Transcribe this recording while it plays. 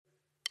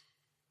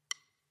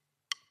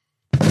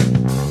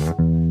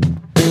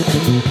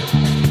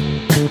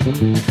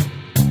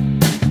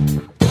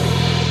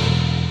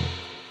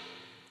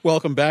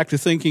Welcome back to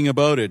Thinking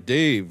About It.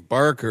 Dave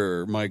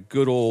Barker, my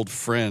good old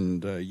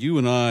friend, you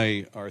and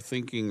I are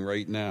thinking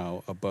right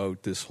now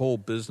about this whole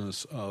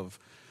business of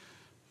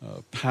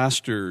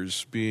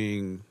pastors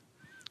being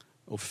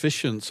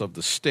officiants of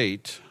the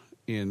state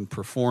in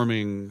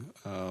performing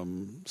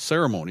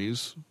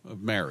ceremonies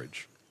of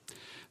marriage.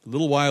 A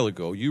little while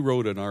ago, you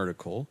wrote an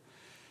article,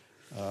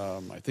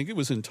 I think it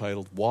was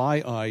entitled,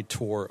 Why I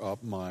Tore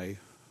Up My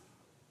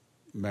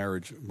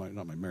Marriage,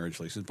 not my marriage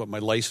license, but my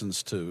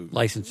license to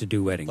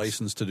do weddings.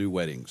 License to do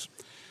weddings.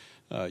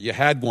 You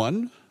had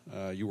one.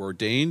 You were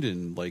ordained,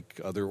 and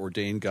like other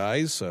ordained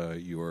guys,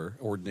 your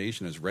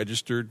ordination is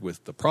registered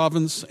with the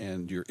province,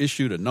 and you're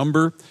issued a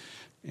number,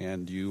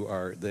 and you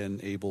are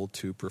then able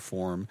to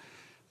perform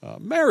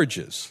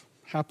marriages.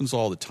 Happens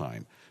all the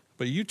time.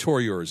 But you tore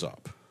yours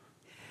up.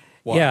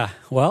 Why? Yeah,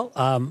 well,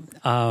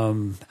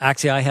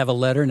 actually, I have a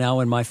letter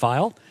now in my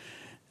file.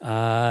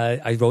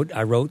 I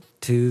wrote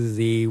to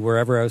the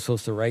wherever I was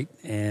supposed to write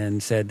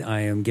and said,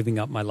 I am giving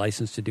up my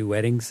license to do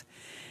weddings.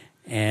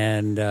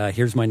 And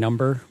here's my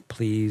number.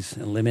 Please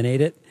eliminate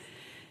it.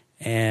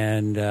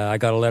 And I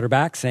got a letter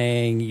back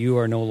saying, you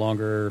are no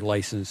longer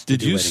licensed to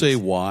do weddings. Did you say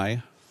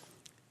why?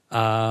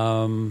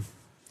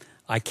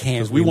 I can't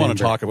Because we want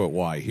to talk about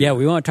why here. Yeah,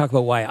 we want to talk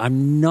about why.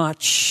 I'm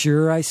not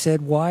sure I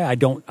said why. I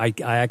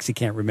actually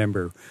can't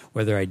remember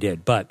whether I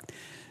did. But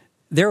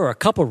there are a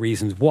couple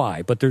reasons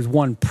why, but there's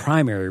one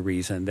primary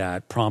reason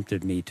that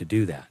prompted me to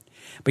do that.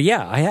 But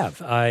yeah, I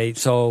have. I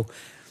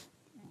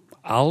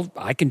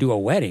can do a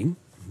wedding,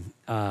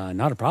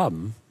 not a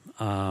problem.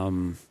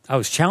 I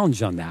was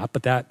challenged on that,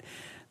 but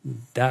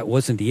that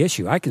wasn't the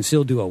issue. I can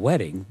still do a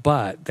wedding,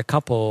 but the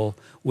couple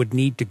would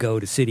need to go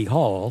to City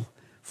Hall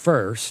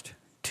first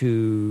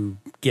to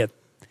get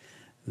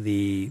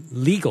the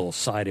legal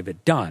side of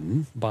it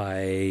done by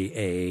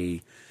a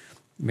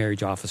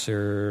marriage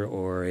officer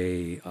or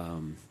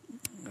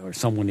or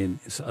someone in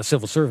a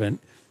civil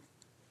servant,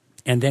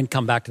 and then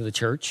come back to the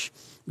church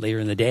later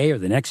in the day or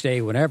the next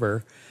day,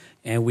 whatever,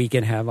 and we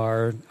can have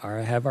our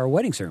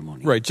wedding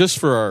ceremony. Right. Just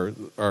for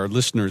our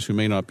listeners who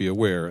may not be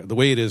aware, the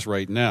way it is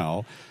right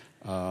now,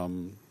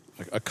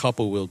 a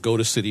couple will go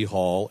to City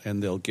Hall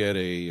and they'll get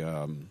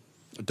a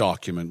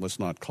document. Let's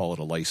not call it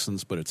a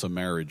license, but it's a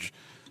marriage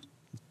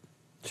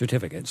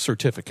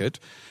certificate.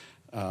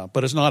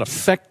 But it's not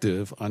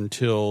effective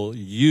until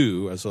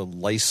you, as a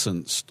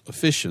licensed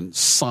officiant,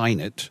 sign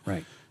it.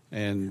 Right.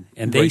 And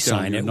they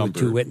sign it with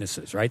two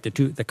witnesses, right?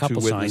 The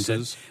couple signs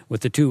it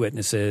with the two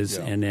witnesses,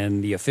 yeah. And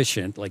then the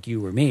officiant, like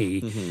you or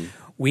me,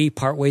 we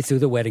partway through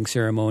the wedding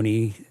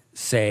ceremony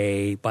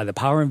say, by the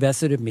power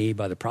invested in me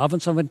by the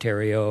province of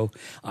Ontario,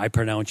 I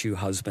pronounce you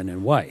husband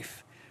and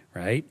wife.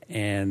 Right,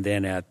 and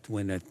then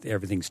when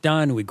everything's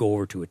done, we go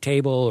over to a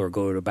table or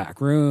go to a back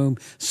room,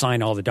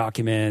 sign all the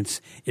documents.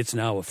 It's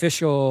now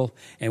official,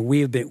 and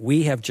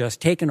we have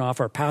just taken off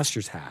our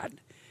pastor's hat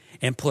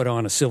and put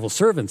on a civil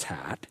servant's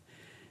hat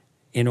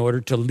in order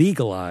to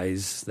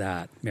legalize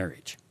that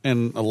marriage.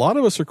 And a lot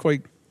of us are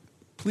quite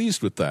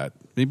pleased with that.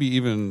 Maybe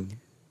even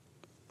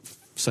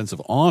sense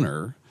of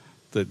honor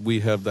that we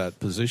have that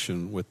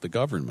position with the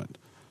government.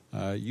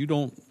 You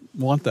don't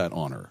want that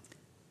honor.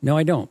 No,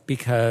 I don't,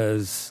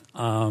 because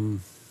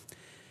when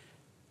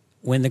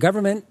the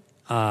government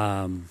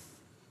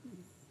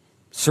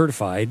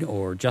certified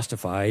or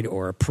justified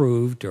or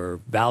approved or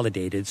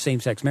validated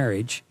same-sex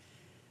marriage,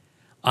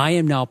 I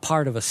am now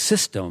part of a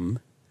system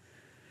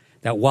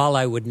that while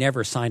I would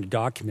never sign a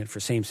document for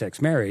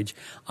same-sex marriage,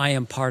 I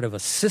am part of a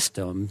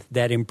system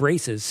that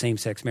embraces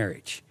same-sex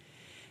marriage.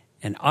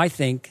 And I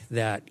think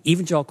that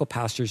evangelical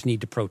pastors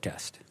need to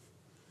protest.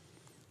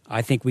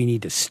 I think we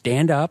need to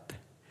stand up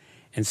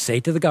and say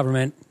to the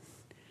government,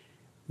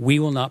 we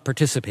will not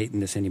participate in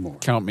this anymore.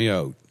 Count me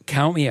out.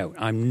 Count me out.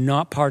 I'm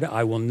not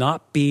I will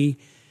not be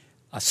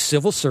a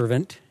civil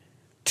servant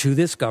to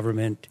this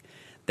government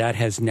that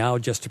has now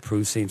just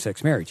approved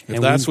same-sex marriage.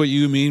 If that's what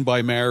you mean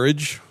by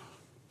marriage,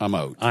 I'm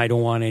out. I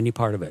don't want any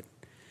part of it.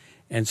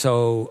 And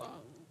so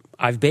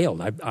I've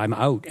bailed. I'm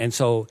out. And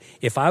so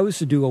if I was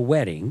to do a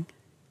wedding,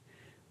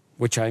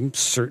 which I'm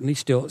certainly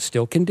still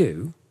can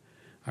do,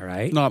 all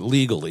right? Not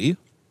legally.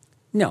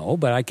 No,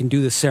 but I can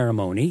do the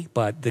ceremony,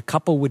 but the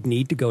couple would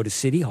need to go to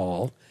City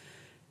Hall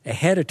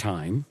ahead of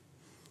time,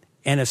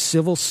 and a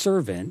civil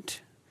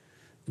servant,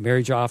 the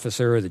marriage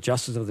officer or the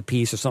justice of the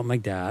peace or something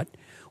like that,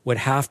 would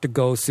have to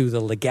go through the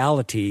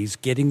legalities,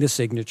 getting the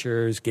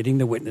signatures, getting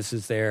the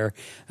witnesses there,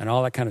 and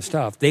all that kind of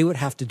stuff. They would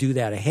have to do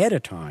that ahead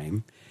of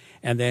time,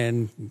 and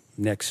then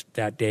next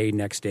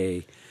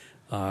day,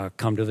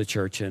 come to the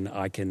church, and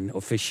I can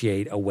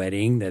officiate a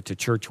wedding that's a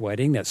church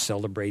wedding that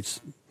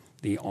celebrates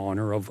the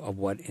honor of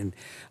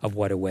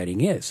what a wedding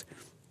is.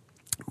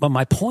 But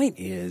my point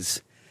is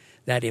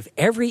that if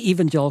every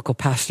evangelical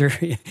pastor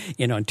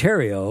in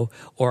Ontario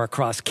or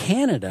across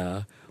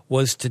Canada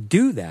was to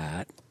do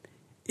that,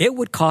 it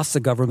would cost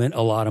the government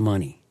a lot of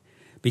money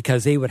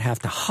because they would have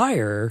to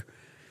hire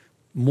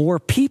more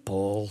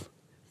people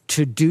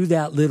to do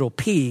that little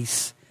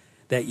piece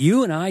that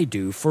you and I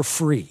do for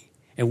free,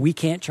 and we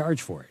can't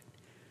charge for it,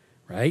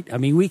 right? I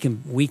mean, we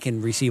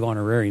can receive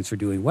honorariums for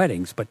doing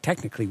weddings, but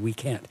technically we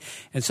can't.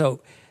 And so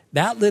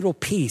that little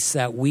piece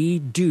that we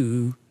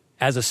do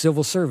as a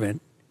civil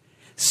servant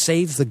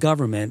saves the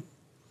government,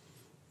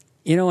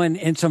 you know,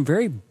 and some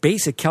very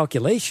basic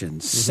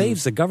calculations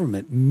saves the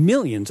government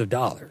millions of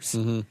dollars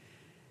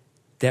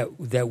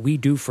that we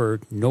do for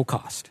no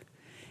cost.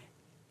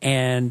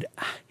 And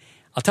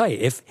I'll tell you,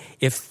 if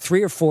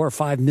 $3 or $4 or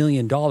 $5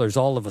 million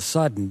all of a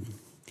sudden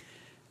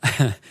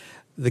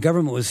the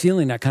government was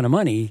feeling that kind of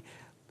money,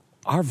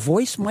 our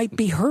voice might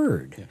be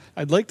heard. Yeah.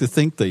 I'd like to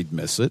think they'd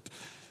miss it,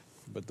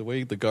 but the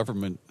way the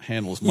government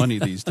handles money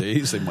these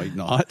days, they might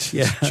not.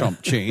 Yeah. It's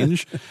chump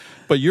change.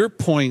 But your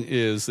point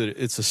is that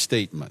it's a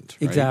statement,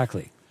 right?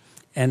 Exactly.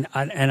 And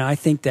I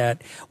think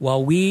that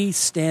while we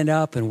stand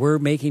up and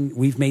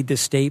we've made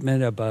this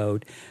statement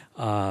about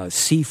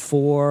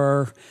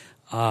C4,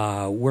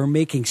 we're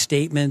making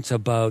statements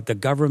about the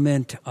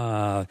government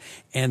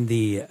and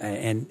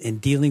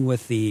dealing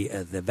with the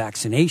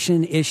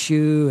vaccination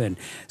issue and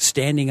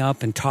standing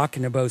up and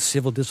talking about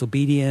civil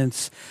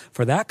disobedience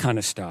for that kind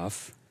of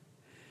stuff.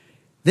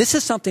 This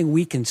is something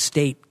we can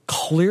state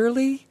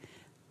clearly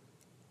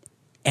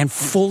and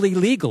fully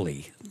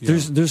legally. Yeah.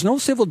 There's no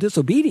civil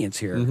disobedience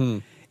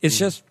here. It's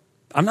just,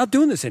 I'm not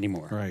doing this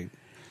anymore. Right.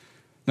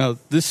 Now,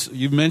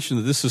 you've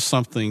mentioned that this is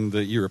something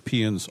that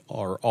Europeans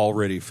are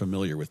already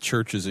familiar with.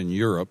 Churches in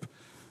Europe,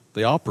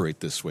 they operate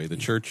this way. The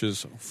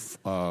churches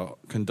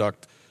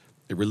conduct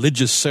a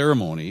religious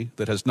ceremony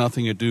that has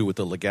nothing to do with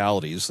the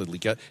legalities.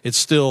 It's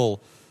still,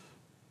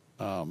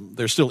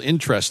 they're still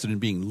interested in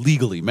being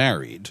legally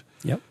married.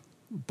 Yep.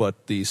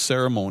 But the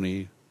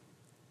ceremony,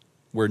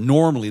 where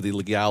normally the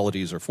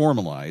legalities are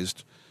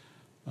formalized,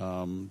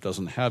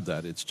 doesn't have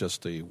that. It's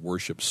just a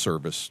worship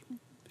service.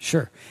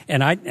 Sure.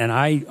 And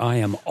I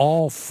am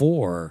all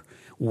for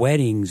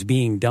weddings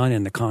being done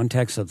in the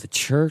context of the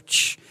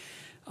church,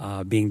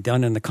 being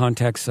done in the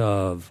context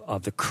of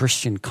the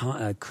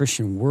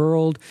Christian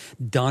world,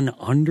 done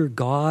under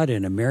God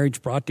and a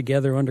marriage brought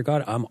together under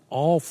God. I'm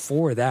all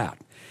for that.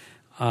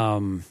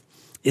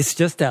 It's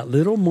just that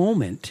little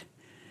moment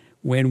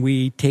when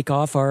we take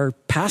off our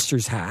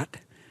pastor's hat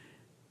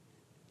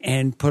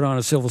and put on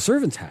a civil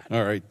servant's hat.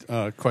 All right.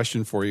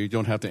 Question for you. You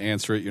don't have to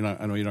answer it.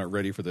 I know you're not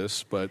ready for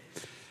this, but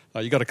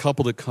you got a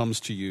couple that comes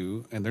to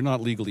you, and they're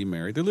not legally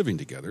married. They're living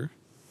together,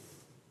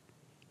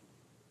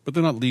 but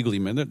they're not legally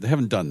married. They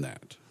haven't done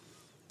that.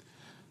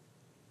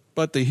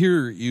 But they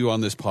hear you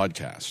on this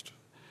podcast,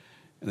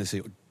 and they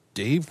say,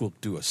 Dave will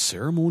do a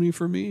ceremony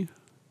for me?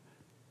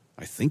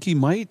 I think he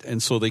might.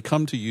 And so they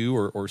come to you,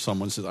 or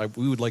someone says,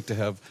 we would like to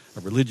have a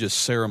religious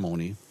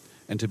ceremony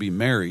and to be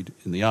married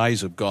in the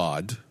eyes of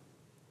God,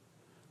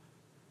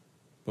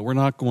 but we're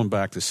not going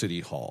back to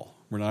City Hall.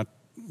 We're not.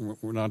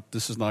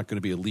 This is not going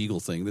to be a legal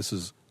thing. This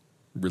is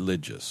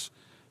religious.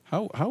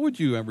 How would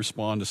you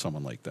respond to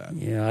someone like that?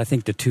 Yeah, I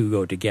think the two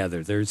go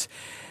together. There's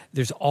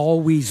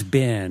always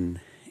been,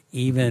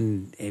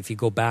 even if you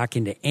go back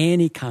into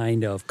any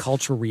kind of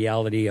cultural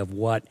reality of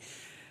what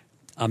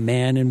a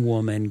man and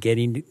woman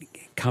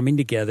coming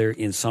together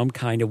in some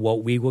kind of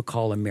what we would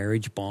call a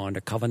marriage bond,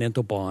 a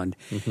covenantal bond,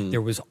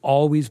 there was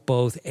always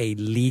both a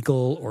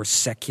legal or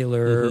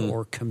secular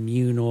or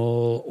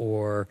communal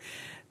or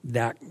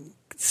that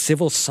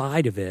civil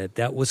side of it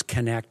that was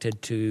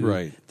connected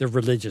to the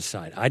religious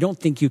side. I don't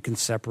think you can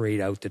separate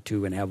out the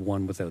two and have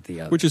one without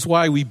the other. Which is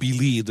why we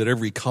believe that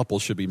every couple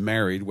should be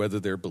married, whether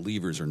they're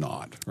believers or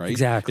not, right?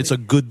 Exactly. It's a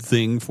good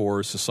thing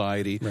for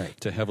society Right.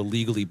 to have a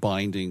legally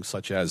binding,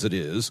 such as it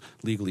is,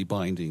 legally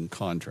binding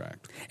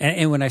contract.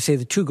 And when I say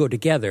the two go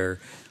together,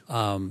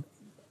 I'm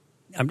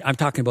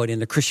talking about in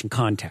the Christian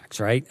context,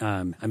 right?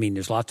 I mean,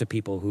 there's lots of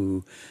people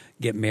who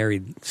get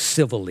married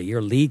civilly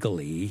or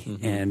legally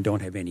and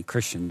don't have any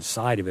Christian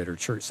side of it or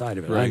church side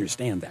of it. Right. I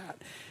understand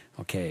that.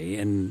 Okay.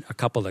 And a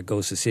couple that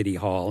goes to City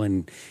Hall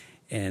and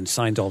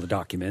signs all the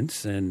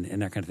documents and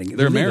that kind of thing.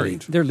 They're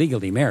married. They're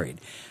legally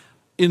married.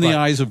 In the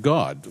eyes of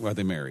God, are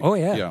they married? Oh,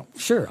 yeah.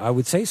 Sure, I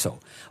would say so.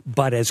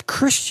 But as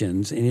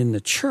Christians and in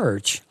the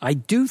church, I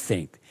do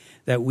think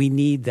that we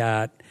need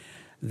that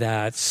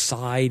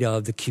side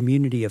of the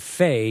community of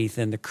faith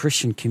and the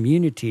Christian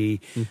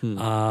community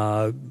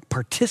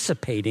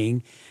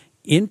participating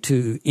in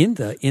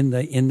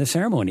the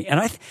ceremony.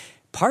 And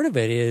part of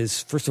it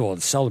is, first of all,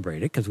 to celebrate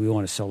it because we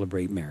want to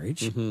celebrate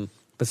marriage.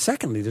 But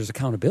secondly, there's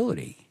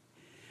accountability.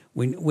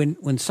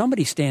 When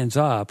somebody stands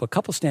up, a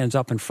couple stands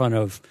up in front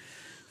of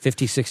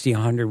 50, 60,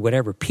 100,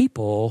 whatever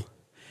people,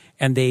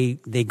 and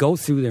they go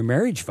through their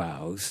marriage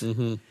vows.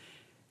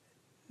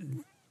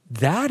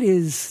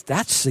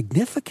 That's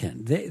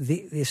significant.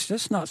 It's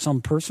just not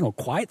some personal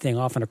quiet thing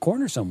off in a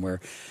corner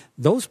somewhere.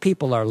 Those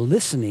people are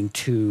listening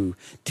to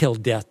 "Till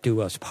Death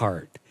Do Us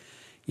Part,"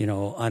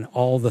 on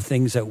all the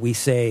things that we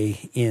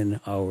say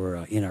in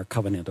our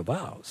covenantal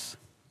vows.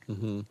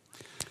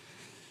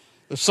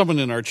 There's someone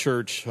in our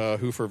church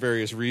who, for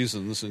various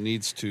reasons,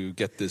 needs to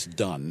get this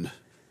done.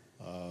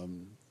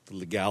 The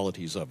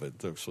legalities of it.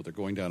 So they're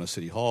going down to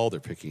City Hall. They're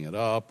picking it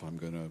up. I'm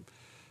going to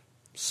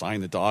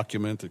sign the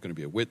document. There's going to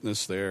be a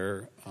witness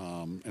there,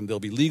 and they'll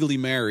be legally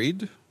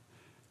married,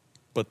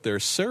 but their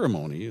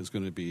ceremony is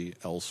going to be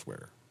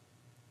elsewhere.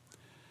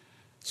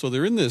 So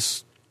they're in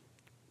this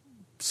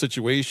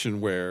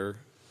situation where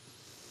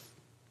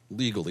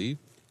legally,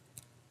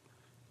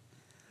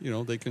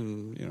 they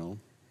can,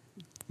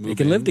 They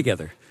can live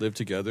together. Live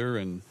together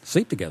and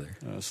sleep together.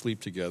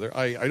 Sleep together.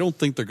 I don't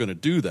think they're going to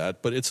do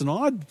that, but it's an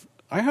odd...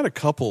 I had a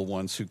couple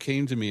once who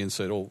came to me and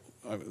said,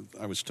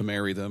 I was to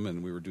marry them,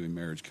 and we were doing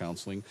marriage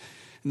counseling.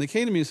 And they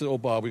came to me and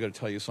said, Bob, we got to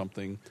tell you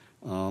something.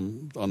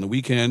 On the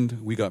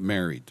weekend, we got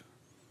married.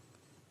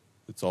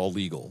 It's all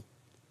legal.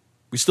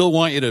 We still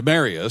want you to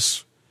marry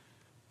us,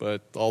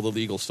 but all the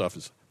legal stuff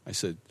is... I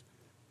said,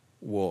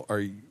 well,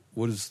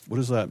 what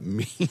does that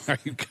mean? Are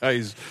you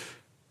guys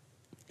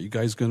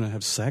going to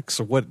have sex,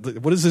 or what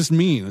does this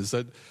mean? Is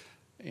that...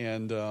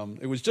 And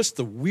it was just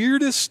the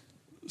weirdest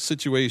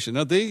situation.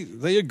 Now,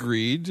 they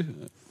agreed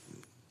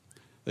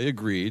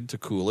to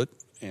cool it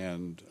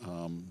and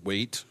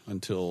wait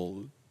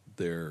until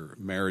their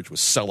marriage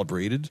was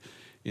celebrated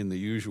in the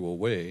usual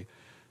way.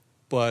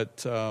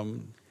 But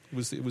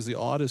it was the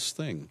oddest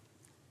thing.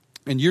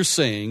 And you're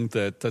saying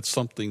that that's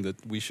something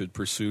that we should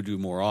pursue, do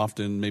more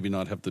often, maybe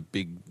not have the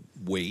big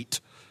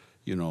wait,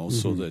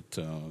 so that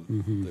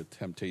the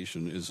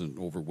temptation isn't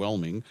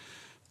overwhelming,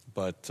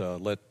 but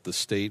let the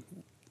state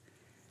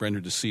render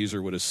to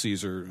Caesar what is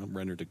Caesar,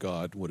 render to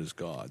God what is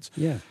God's.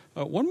 Yeah.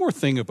 One more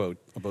thing about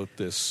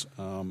this.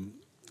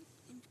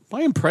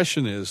 My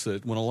impression is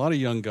that when a lot of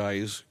young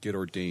guys get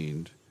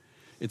ordained,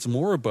 it's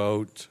more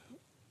about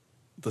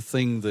the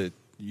thing that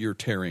you're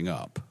tearing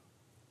up.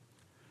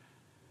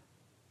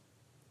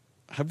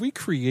 Have we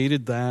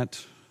created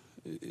that?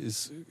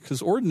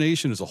 Because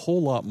ordination is a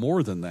whole lot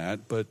more than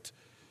that, but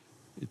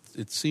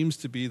it seems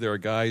to be there are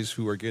guys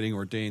who are getting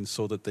ordained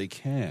so that they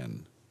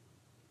can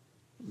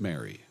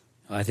marry.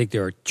 I think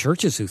there are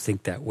churches who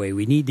think that way.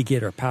 We need to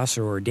get our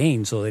pastor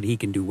ordained so that he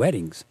can do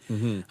weddings.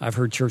 Mm-hmm. I've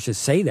heard churches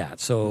say that.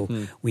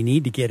 So we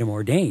need to get him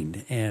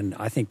ordained. And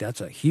I think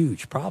that's a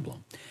huge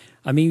problem.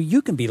 I mean,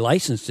 you can be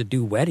licensed to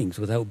do weddings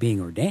without being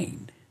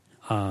ordained.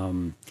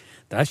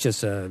 That's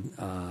just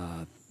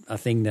a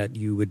thing that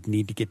you would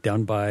need to get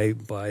done by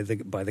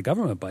the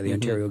government, by the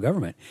Ontario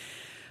government.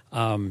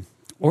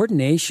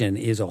 Ordination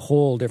is a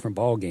whole different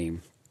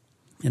ballgame.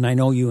 And I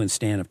know you and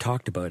Stan have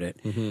talked about it.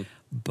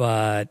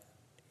 But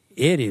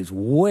it is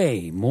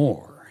way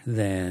more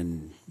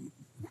than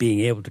being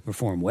able to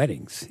perform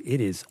weddings.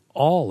 It is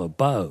all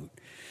about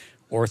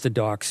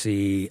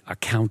orthodoxy,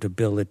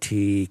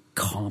 accountability,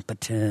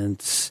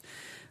 competence,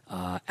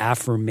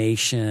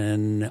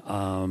 affirmation,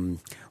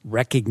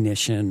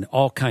 recognition,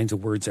 all kinds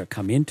of words that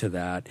come into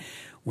that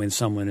when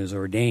someone is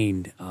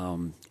ordained.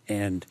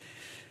 And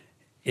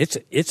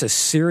it's a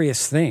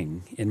serious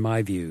thing, in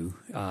my view.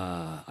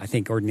 I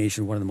think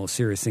ordination is one of the most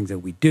serious things that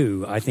we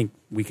do. I think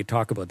we could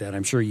talk about that.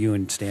 I'm sure you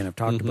and Stan have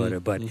talked about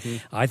it, but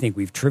I think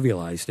we've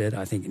trivialized it.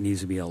 I think it needs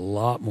to be a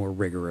lot more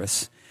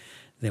rigorous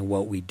than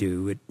what we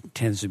do. It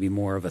tends to be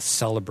more of a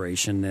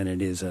celebration than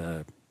it is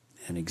an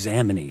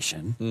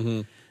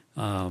examination.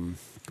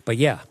 But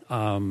yeah,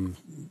 the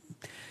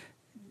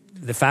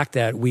fact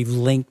that we've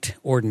linked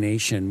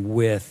ordination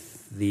with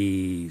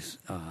the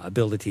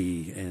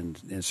ability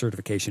and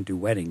certification to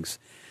weddings,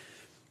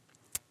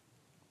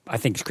 I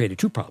think it's created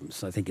two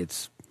problems. I think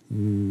it's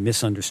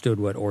misunderstood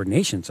what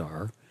ordinations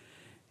are,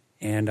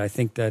 and I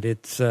think that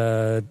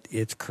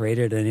it's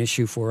created an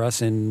issue for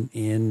us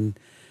in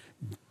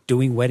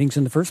doing weddings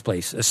in the first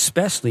place,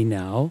 especially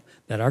now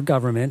that our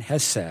government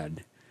has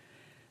said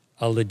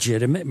a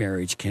legitimate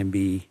marriage can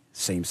be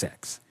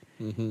same-sex.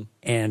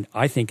 And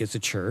I think as a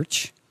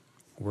church,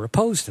 we're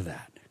opposed to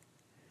that.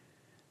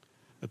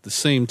 At the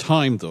same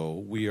time, though,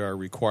 we are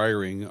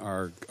requiring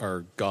our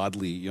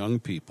godly young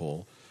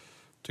people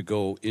to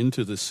go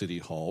into the city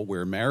hall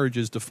where marriage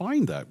is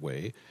defined that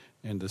way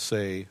and to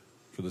say,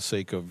 for the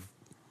sake of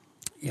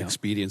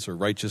expedience or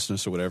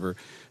righteousness or whatever,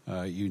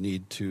 you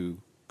need to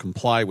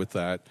comply with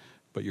that,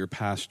 but your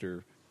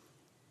pastor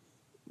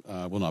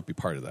will not be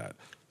part of that.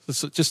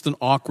 It's just an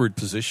awkward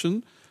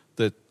position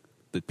that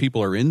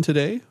people are in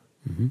today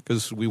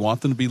because we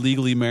want them to be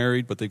legally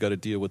married, but they got to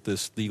deal with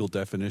this legal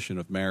definition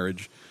of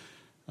marriage.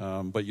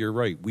 But you're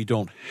right. We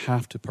don't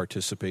have to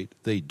participate.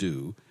 They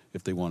do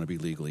if they want to be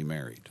legally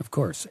married. Of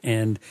course.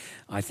 And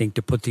I think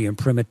to put the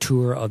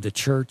imprimatur of the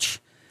church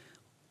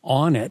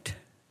on it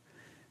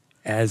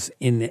as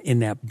in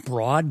that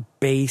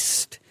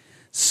broad-based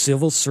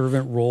civil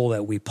servant role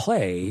that we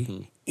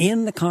play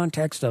in the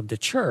context of the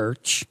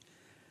church,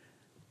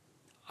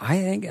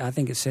 I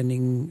think it's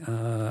sending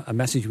a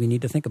message we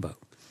need to think about.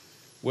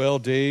 Well,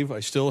 Dave, I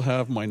still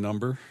have my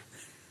number.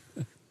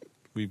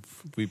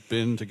 We've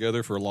been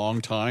together for a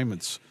long time.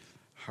 It's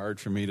hard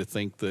for me to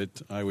think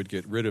that I would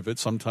get rid of it.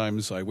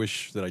 Sometimes I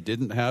wish that I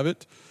didn't have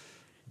it.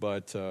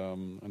 But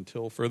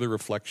until further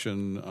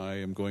reflection,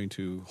 I am going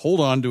to hold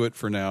on to it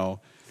for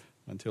now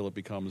until it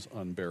becomes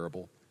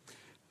unbearable.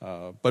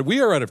 But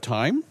we are out of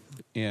time.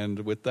 And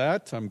with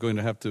that, I'm going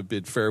to have to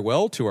bid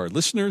farewell to our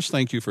listeners.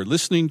 Thank you for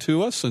listening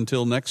to us.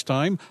 Until next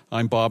time,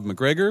 I'm Bob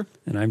McGregor.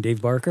 And I'm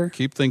Dave Barker.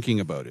 Keep thinking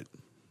about it.